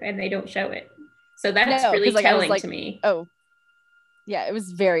after, and they don't show it. So that's really telling to me. Oh. Yeah, it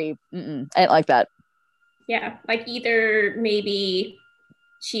was very, I didn't like that. Yeah, like either maybe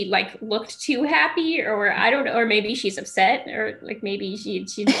she like looked too happy, or I don't know, or maybe she's upset, or like maybe she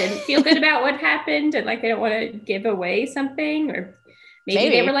didn't feel good about what happened, and like they don't want to give away something, or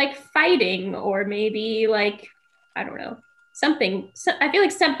maybe they were like fighting, or maybe like, I don't know, I feel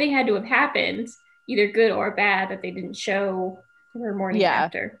like something had to have happened, either good or bad, that they didn't show her morning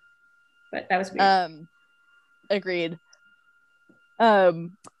after. But that was weird. Agreed. I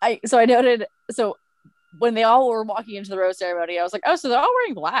noted, so when they all were walking into the rose ceremony, I was like, oh, so they're all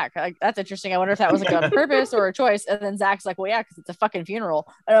wearing black. Like, that's interesting. I wonder if that was like on purpose or a choice. And then Zach's like, well, yeah, because it's a fucking funeral.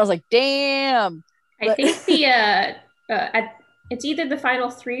 And I was like, damn. I think it's either the final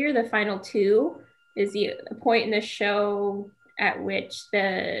 3 or the final 2 is the point in the show at which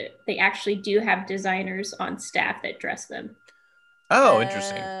they actually do have designers on staff that dress them. Oh,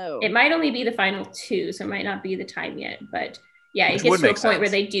 interesting. It might only be the final 2, so it might not be the time yet, but yeah, it gets to a point where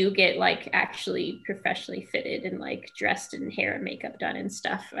they do get like actually professionally fitted and like dressed and hair and makeup done and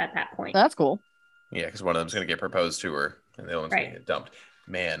stuff at that point. That's cool. Yeah, because one of them's gonna get proposed to her and the other one's gonna get dumped.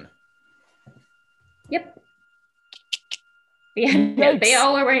 Man. Yep. Yeah, no, they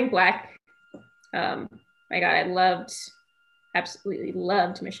all are wearing black. My God, absolutely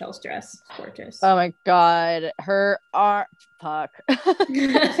loved Michelle's dress. It's gorgeous. Oh my God, her arm, fuck.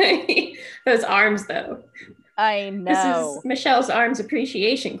 Those arms, though. I know. This is Michelle's Arms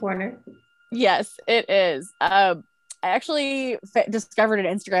Appreciation Corner. Yes, it is. I actually discovered an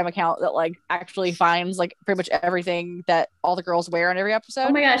Instagram account that like actually finds like pretty much everything that all the girls wear in every episode.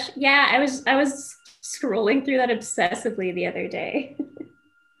 Oh my gosh, yeah, I was scrolling through that obsessively the other day.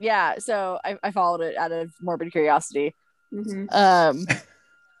 Yeah, so I followed it out of morbid curiosity. Mm-hmm.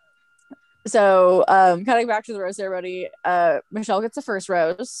 So cutting back to the rose ceremony, Michelle gets the first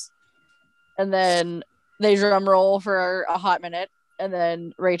rose, and then they drum roll for a hot minute, and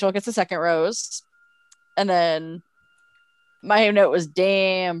then Rachel gets the second rose, and then my note was,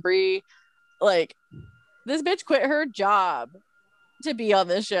 damn, Brie, like, this bitch quit her job to be on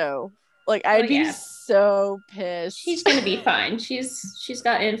this show. Like, I'd be so pissed. She's gonna be fine. She's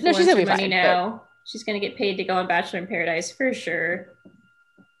got influencer money now. But she's gonna get paid to go on Bachelor in Paradise for sure.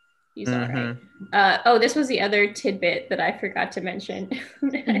 He's all right. This was the other tidbit that I forgot to mention.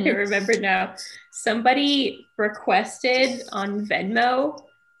 I remember now. Somebody requested on Venmo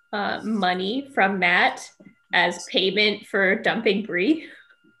money from Matt as payment for dumping Brie,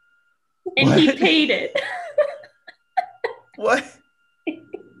 and he paid it. What?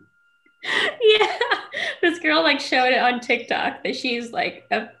 Yeah, this girl like showed it on TikTok that she's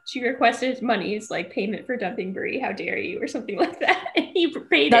like she requested money. It's like payment for dumping Brie. How dare you, or something like that. And he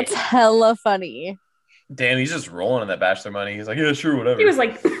paid That's hella funny. Damn, he's just rolling in that Bachelor money. He's like, yeah, sure, whatever. It was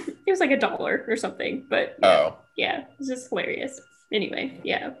like $1 or something. But yeah, it's just hilarious. Anyway,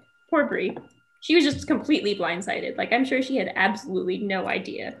 yeah, poor Brie. She was just completely blindsided. Like, I'm sure she had absolutely no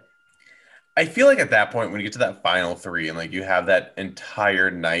idea. I feel like at that point, when you get to that final 3 and like you have that entire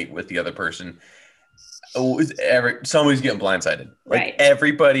night with the other person, somebody's getting blindsided. Like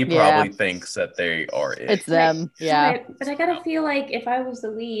everybody probably thinks that they are it. It's them. Yeah. But I gotta feel like if I was the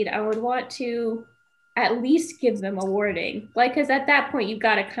lead, I would want to at least give them a warning. Like, because at that point, you've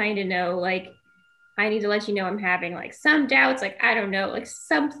got to kind of know, like, I need to let you know I'm having like some doubts. Like, I don't know, like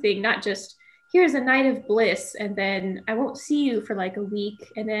something, not just here's a night of bliss, and then I won't see you for like a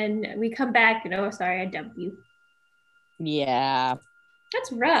week, and then we come back and, oh, sorry, I dumped you. Yeah.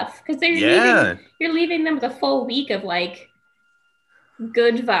 That's rough, because you're leaving them with a full week of like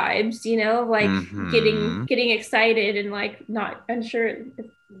good vibes, you know, like getting excited and like not unsure.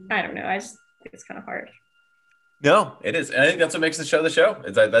 I don't know. I just think it's kind of hard. No, it is. And I think that's what makes the show the show.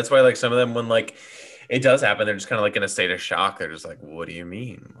 That's why like some of them, when like it does happen, they're just kind of like in a state of shock. They're just like, what do you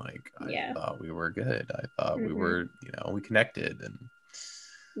mean? Like, I thought we were good. I thought we were, we connected. And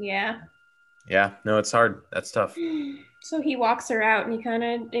yeah, no, it's hard. That's tough. So he walks her out and he kind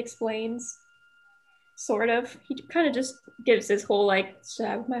of explains, sort of. He kind of just gives his whole like,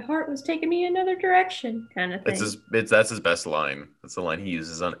 my heart was taking me another direction kind of thing. That's his best line. That's the line he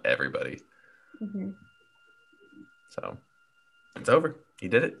uses on everybody. So it's over. He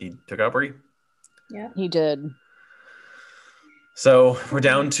did it. He took out Brie. Yeah, he did. So we're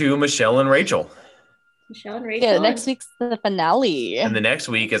down to Michelle and Rachel. Yeah, next week's the finale. And the next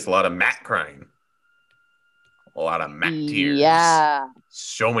week is a lot of Matt crying. A lot of Matt tears. Yeah.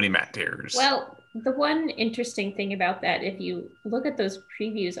 So many Matt tears. Well, the one interesting thing about that, if you look at those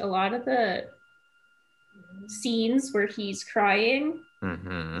previews, a lot of the scenes where he's crying,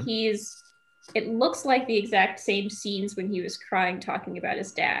 it looks like the exact same scenes when he was crying talking about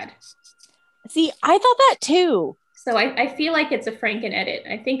his dad. See, I thought that too. So I feel like it's a Franken edit.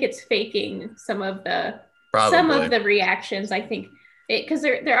 I think it's faking some of the reactions. I think because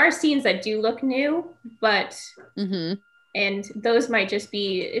there are scenes that do look new, but and those might just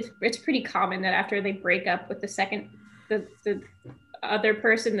be it's pretty common that after they break up with the other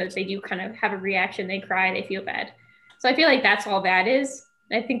person that they do kind of have a reaction, they cry, they feel bad. So I feel like that's all that is.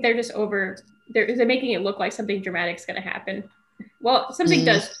 I think they're just they're making it look like something dramatic is going to happen. Well, something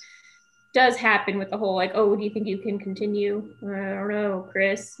does happen with the whole like, oh, do you think you can continue? I don't know,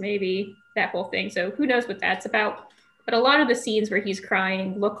 Chris, maybe that whole thing. So who knows what that's about? But a lot of the scenes where he's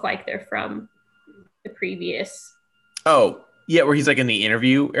crying look like they're from the previous. Oh, yeah, where he's like in the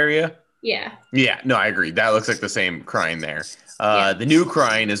interview area. Yeah. Yeah, no, I agree. That looks like the same crying there. The new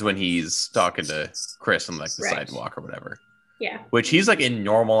crying is when he's talking to Chris on like the sidewalk or whatever. Yeah. Which he's like in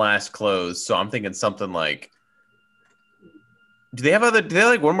normal ass clothes. So I'm thinking something like, do they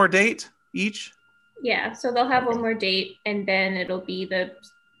like one more date each? Yeah. So they'll have one more date and then it'll be the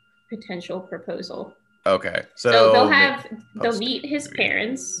potential proposal. Okay. So they'll meet his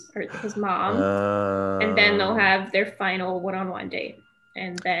parents or his mom, and then they'll have their final one-on-one date,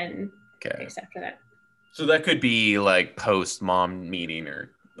 and then after that. So that could be like post mom meeting or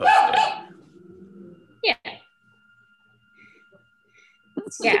post date. Yeah.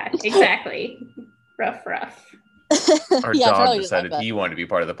 Yeah, exactly. Rough. Our dog decided he wanted to be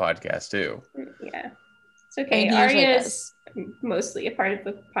part of the podcast too. Yeah. It's okay. Arya's mostly a part of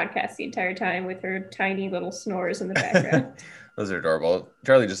the podcast the entire time with her tiny little snores in the background. Those are adorable.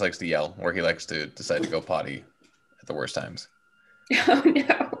 Charlie just likes to yell, or he likes to decide to go potty at the worst times. Oh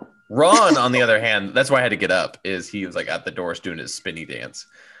no. Ron, on the other hand, that's why I had to get up, is he was like at the doors doing his spinny dance.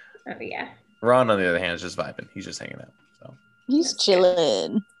 Oh yeah. Ron, on the other hand, is just vibing. He's just hanging out. So he's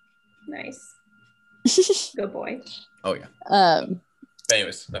chilling. Nice. Good boy. Oh yeah. But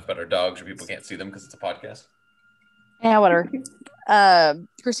anyways, enough about our dogs, or people can't see them because it's a podcast. Yeah, whatever.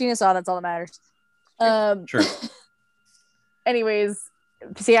 Christina saw. That's all that matters. True. Anyways,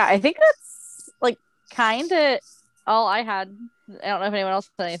 so yeah, I think that's like kind of all I had. I don't know if anyone else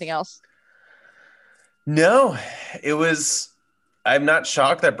had anything else. No, it was. I'm not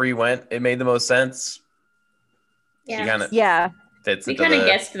shocked that Brie went. It made the most sense. Yeah. Fits we kind of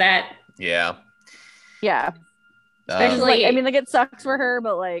guessed that. Yeah. Yeah. Especially, I mean, like it sucks for her,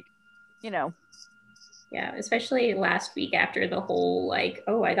 but like, you know. Yeah, especially last week after the whole like,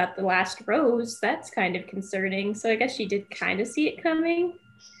 oh, I got the last rose. That's kind of concerning. So I guess she did kind of see it coming.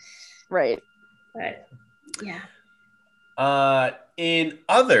 Right. But yeah. In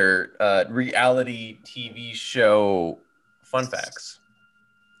other reality TV show fun facts,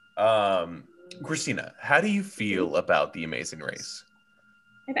 Christina, how do you feel about The Amazing Race?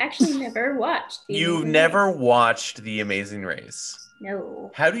 I've actually never watched. You've never watched The Amazing Race?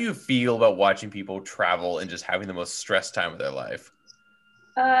 No. How do you feel about watching people travel and just having the most stressed time of their life?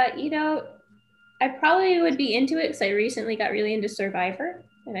 You know, I probably would be into it because I recently got really into Survivor,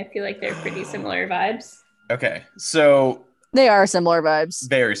 and I feel like they're pretty similar vibes. Okay, so they are similar vibes.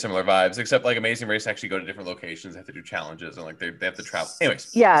 Very similar vibes, except like Amazing Race actually go to different locations, they have to do challenges, and like they have to travel. Anyways,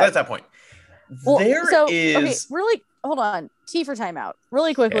 yeah, so that's that point. Well, okay, really, hold on. T for timeout.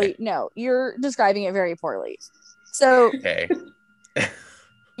 Really quickly, no, you're describing it very poorly. So okay.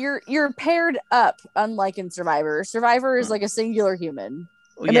 You're paired up, unlike in Survivor. Survivor is like a singular human.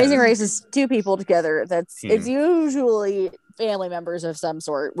 Well, Amazing Race is two people together. It's usually family members of some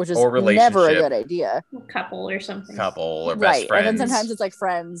sort, which is never a good idea. Couple or something. Or best friends. And then sometimes it's like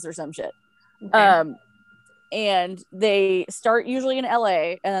friends or some shit. Okay. And they start usually in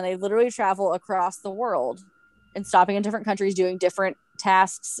LA, and then they literally travel across the world and stopping in different countries, doing different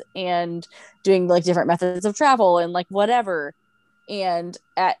tasks and doing like different methods of travel and like whatever. And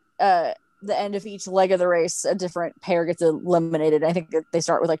at the end of each leg of the race, a different pair gets eliminated. I think that they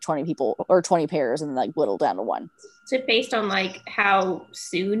start with like 20 people or 20 pairs and then like whittle down to one. Is it based on like how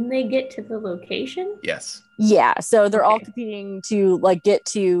soon they get to the location? Yes. Yeah. So they're all competing to like get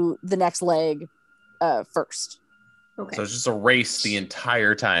to the next leg first. Okay. So it's just a race the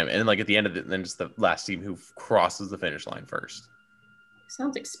entire time. And then like at the end of it, then it's the last team who crosses the finish line first.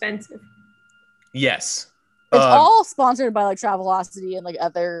 Sounds expensive. Yes. It's all sponsored by like Travelocity and like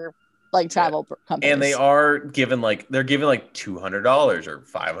other like travel companies. And they're given like $200 or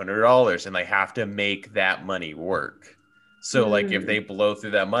 $500 and they have to make that money work. So like if they blow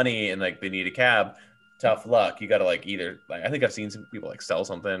through that money and like they need a cab, tough luck. You got to like either like, I think I've seen some people like sell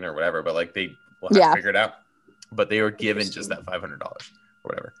something or whatever, but like they will have to figure it out. But they were given just that $500 or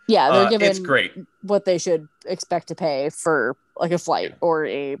whatever. Yeah, they're given it's great. What they should expect to pay for like a flight or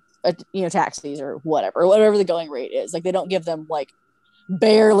a taxis or whatever the going rate is. Like they don't give them like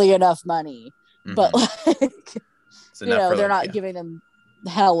barely enough money, but like they're not giving them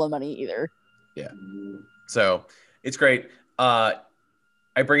hella money either. Yeah. So it's great. I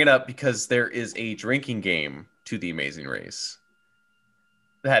bring it up because there is a drinking game to The Amazing Race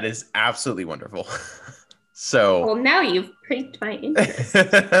that is absolutely wonderful. So Well, now you've piqued my interest.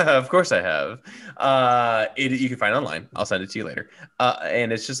 of course I have. You can find it online. I'll send it to you later.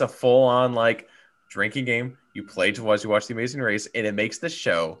 And it's just a full-on like drinking game. You play to watch The Amazing Race, and it makes the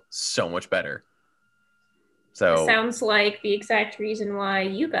show so much better. So sounds like the exact reason why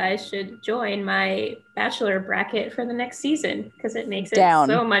you guys should join my Bachelor bracket for the next season, because it makes it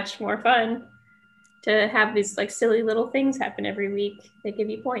so much more fun to have these like silly little things happen every week that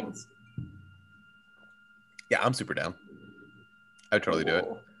give you points. Yeah, I'm super down. I would totally do it.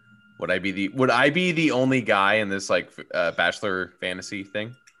 Would I be the only guy in this like Bachelor fantasy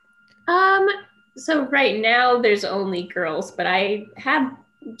thing? So right now there's only girls, but I have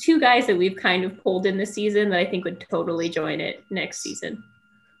 2 guys that we've kind of pulled in this season that I think would totally join it next season.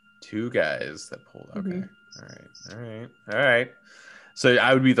 2 guys that pulled. Okay. Mm-hmm. All right. So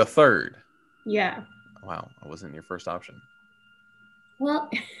I would be the third. Yeah. Wow. I wasn't your first option. Well,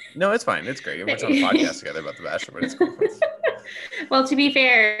 no, it's fine. It's great. We're on a podcast together about The Bachelor, but it's cool. Well, to be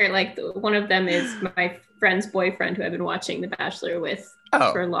fair, like one of them is my friend's boyfriend who I've been watching The Bachelor with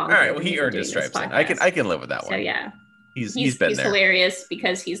for long. All right. Well, he earned his stripes. Then. I can live with that one. So yeah, he's been there. Hilarious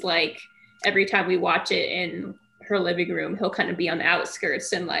because he's like every time we watch it in her living room, he'll kind of be on the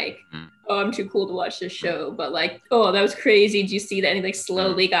outskirts and like, oh, I'm too cool to watch this show, but like, oh, that was crazy. Did you see that? And he like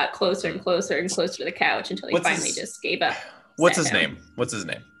slowly got closer and closer and closer to the couch until he finally just gave up. What's his name?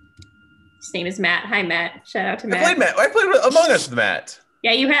 His name is Matt. Hi, Matt. Shout out to Matt. I played with Among Us with Matt.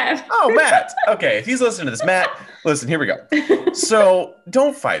 Yeah, you have. Oh, Matt. Okay, if he's listening to this, Matt, listen, here we go. So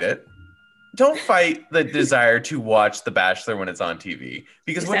don't fight it. Don't fight the desire to watch The Bachelor when it's on TV.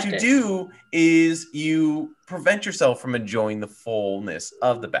 Because what you do is you prevent yourself from enjoying the fullness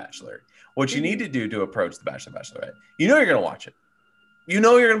of The Bachelor. What you need to do to approach The Bachelor, Bachelorette, you know you're going to watch it. You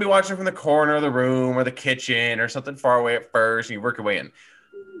know you're going to be watching from the corner of the room or the kitchen or something far away at first, and you work your way in.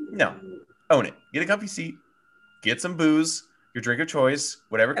 No. Own it. Get a comfy seat. Get some booze, your drink of choice,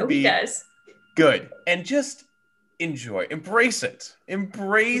 whatever it could be. He does. Good. And just enjoy. Embrace it.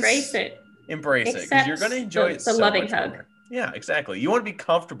 Embrace it. Because you're going to enjoy it so loving much hug. more. Yeah, exactly. You want to be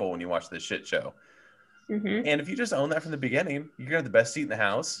comfortable when you watch this shit show. Mm-hmm. And if you just own that from the beginning, you're going to have the best seat in the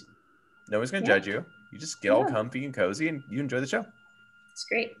house. Nobody's going to judge you. You just get all comfy and cozy and you enjoy the show. It's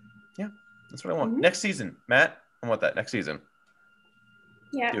great. Yeah, that's what I want. Next season, Matt, I want that next season.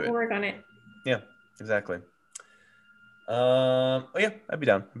 Yeah, we'll work on it. Yeah, exactly. Oh yeah, I'd be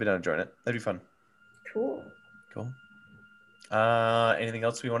down. I'd be down to join it. That'd be fun. Cool. Anything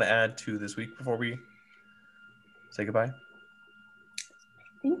else we want to add to this week before we say goodbye?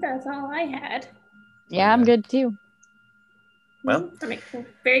 I think that's all I had. Yeah, I'm good too. Well, I'm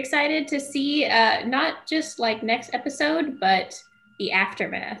very excited to see not just like next episode, but the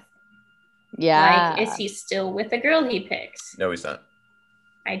aftermath. Yeah. Like, is he still with the girl he picks? No, he's not.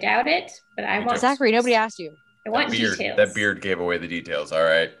 I doubt it, but I want Zachary, nobody asked you. I want details. That beard gave away the details. All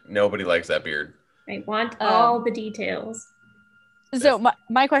right. Nobody likes that beard. I want all the details. So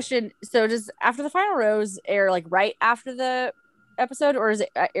my question, so does After the Final Rose air like right after the episode, or does it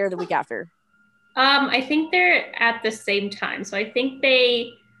air the week after? I think they're at the same time. So I think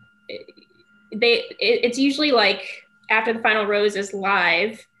it's usually like After the Final Rose is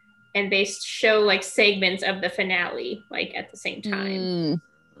live and they show like segments of the finale like at the same time.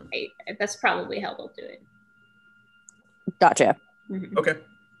 That's probably how they'll do it. Gotcha. Mm-hmm. Okay.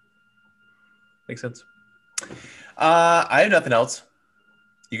 Makes sense. I have nothing else.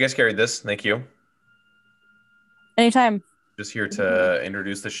 You guys carried this. Thank you. Anytime. Just here to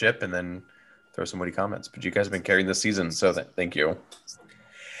introduce the ship and then throw some witty comments. But you guys have been carrying this season, so thank you.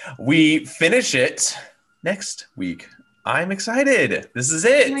 We finish it next week. I'm excited. This is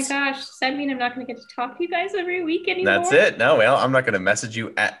it. Oh my gosh. Does that mean I'm not going to get to talk to you guys every week anymore? That's it. No, well, I'm not going to message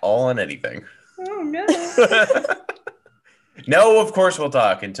you at all on anything. Oh, no. No, of course we'll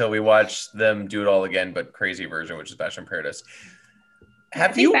talk until we watch them do it all again, but crazy version, which is Bachelor in Paradise.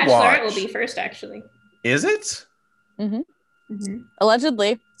 Have you watched? Bachelorette will be first, actually. Is it?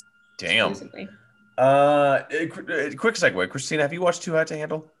 Allegedly. Damn. Quick segue. Christina, have you watched Too Hot to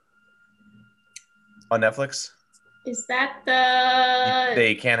Handle on Netflix? Is that the...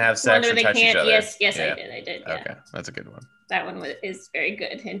 They can't have sex or touch each other. Yes, yeah. I did. Yeah. Okay, that's a good one. That one is very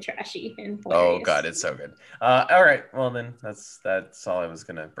good and trashy and hilarious. Oh God, it's so good. All right, well then that's all I was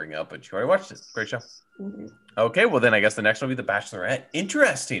gonna bring up, but you already watched it. Great show. Okay, well then I guess the next one will be The Bachelorette.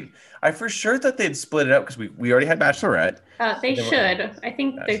 Interesting. I for sure thought they'd split it up because we already had Bachelorette. They should. I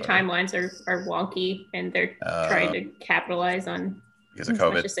think their timelines are wonky and they're trying to capitalize on because of COVID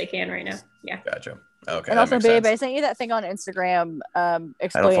as much as they can right now. Yeah. Gotcha. Okay. And also, babe, I sent you that thing on Instagram. Explaining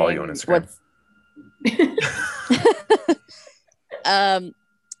I don't follow you on Instagram.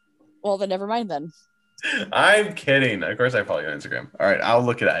 Well, then never mind then. I'm kidding. Of course, I follow you on Instagram. All right, I'll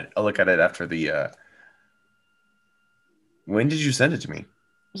look at it. I'll look at it after the. When did you send it to me?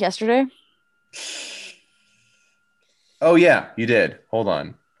 Yesterday. Oh yeah, you did. Hold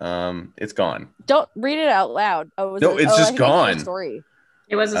on. It's gone. Don't read it out loud. Oh, No, it's just I think I found a gone. story.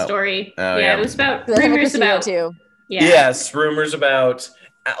 It was a story. Oh, yeah, yeah. it was about I think rumors Christina about. too. Yeah. Yes, rumors about.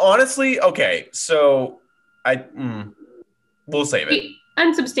 Honestly, okay. So we'll save it. The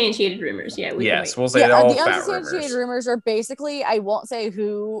unsubstantiated rumors. Yeah, we Yes, can we'll say Yeah, all the fat unsubstantiated rumors. rumors are basically, I won't say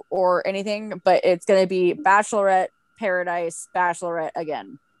who or anything, but it's going to be Bachelorette Paradise, Bachelorette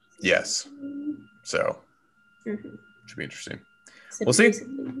again. Yes. So Mhm. should be interesting. We'll see.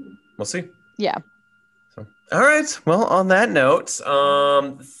 We'll see. Yeah. So, all right. Well, on that note,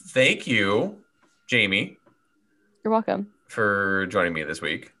 thank you, Jamie, You're welcome. for joining me this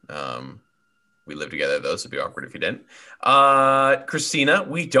week. We live together, though, so it'd be awkward if you didn't. Christina,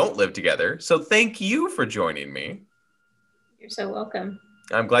 we don't live together, so thank you for joining me. You're so welcome.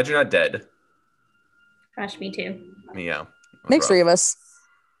 I'm glad you're not dead. Gosh, me too. Yeah. Makes three of us.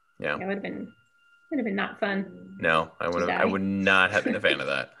 Yeah. It would have been not fun. No, I would not have been a fan of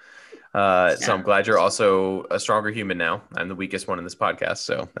that. So No. I'm glad you're also a stronger human now. I'm the weakest one in this podcast,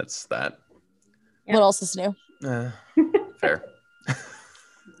 so that's that. Yeah. What else is new? Fair.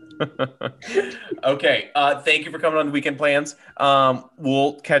 Okay. Thank you for coming on the Weekend Plans.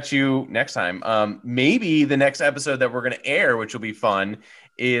 We'll catch you next time. Maybe the next episode that we're going to air, which will be fun,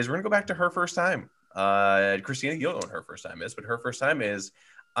 is we're going to go back to her first time. Christina, you don't know what her first time is, but her first time is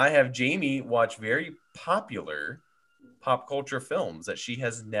I have Jamie watch very popular pop culture films that she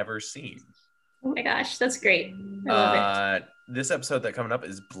has never seen. Oh my gosh, that's great. I love it. This episode that coming up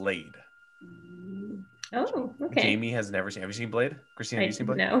is Blade. Oh, okay. Jamie has never seen. Have you seen Blade? Christina, have you seen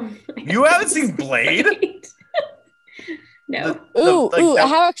Blade? No. You haven't seen Blade? No.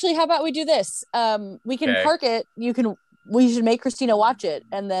 How about we do this? We can Okay. park it. We should make Christina watch it,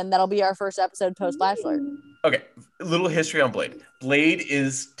 and then that'll be our first episode post Bachelor. Okay, a little history on Blade. Blade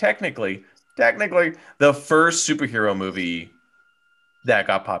is technically the first superhero movie that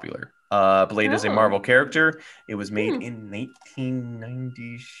got popular. Blade is a Marvel character. It was made in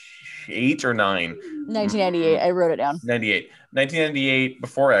 1998 or 9. 1998. I wrote it down. 1998,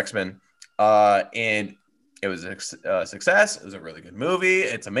 before X-Men. And it was a success. It was a really good movie.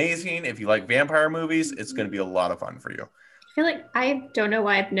 It's amazing. If you like vampire movies, it's going to be a lot of fun for you. I feel like I don't know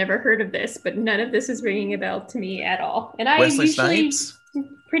why I've never heard of this, but none of this is ringing a bell to me at all. And I'm Wesley usually Snipes?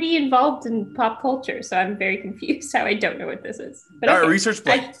 pretty involved in pop culture, so I'm very confused how I don't know what this is. But All right, okay. research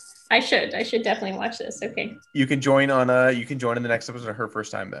Blade. I should definitely watch this. Okay. You can join in the next episode of her first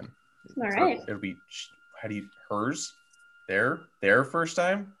time then. All right. It'll be hers? Their first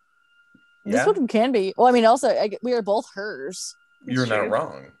time? This one can be. Well, I mean, also we are both hers. You're not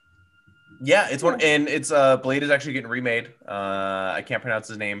wrong. Yeah, it's one, and it's Blade is actually getting remade. I can't pronounce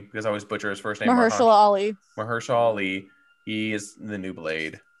his name because I always butcher his first name. Mahershala Ali. Mahershala Ali. He is the new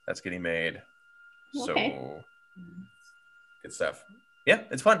Blade that's getting made. Okay. So good stuff. Yeah,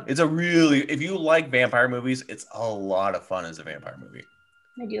 it's fun. It's if you like vampire movies, it's a lot of fun as a vampire movie.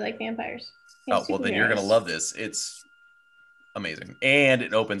 I do like vampires. Oh, well, then you're going to love this. It's amazing. And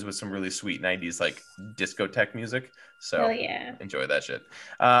it opens with some really sweet 90s like discotheque music. So yeah. Enjoy that shit.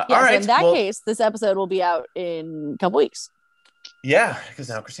 All right. So in that case, this episode will be out in a couple weeks. Yeah, because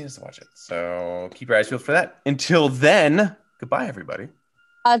now Christina has to watch it. So keep your eyes peeled for that. Until then, goodbye, everybody.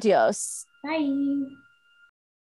 Adios. Bye.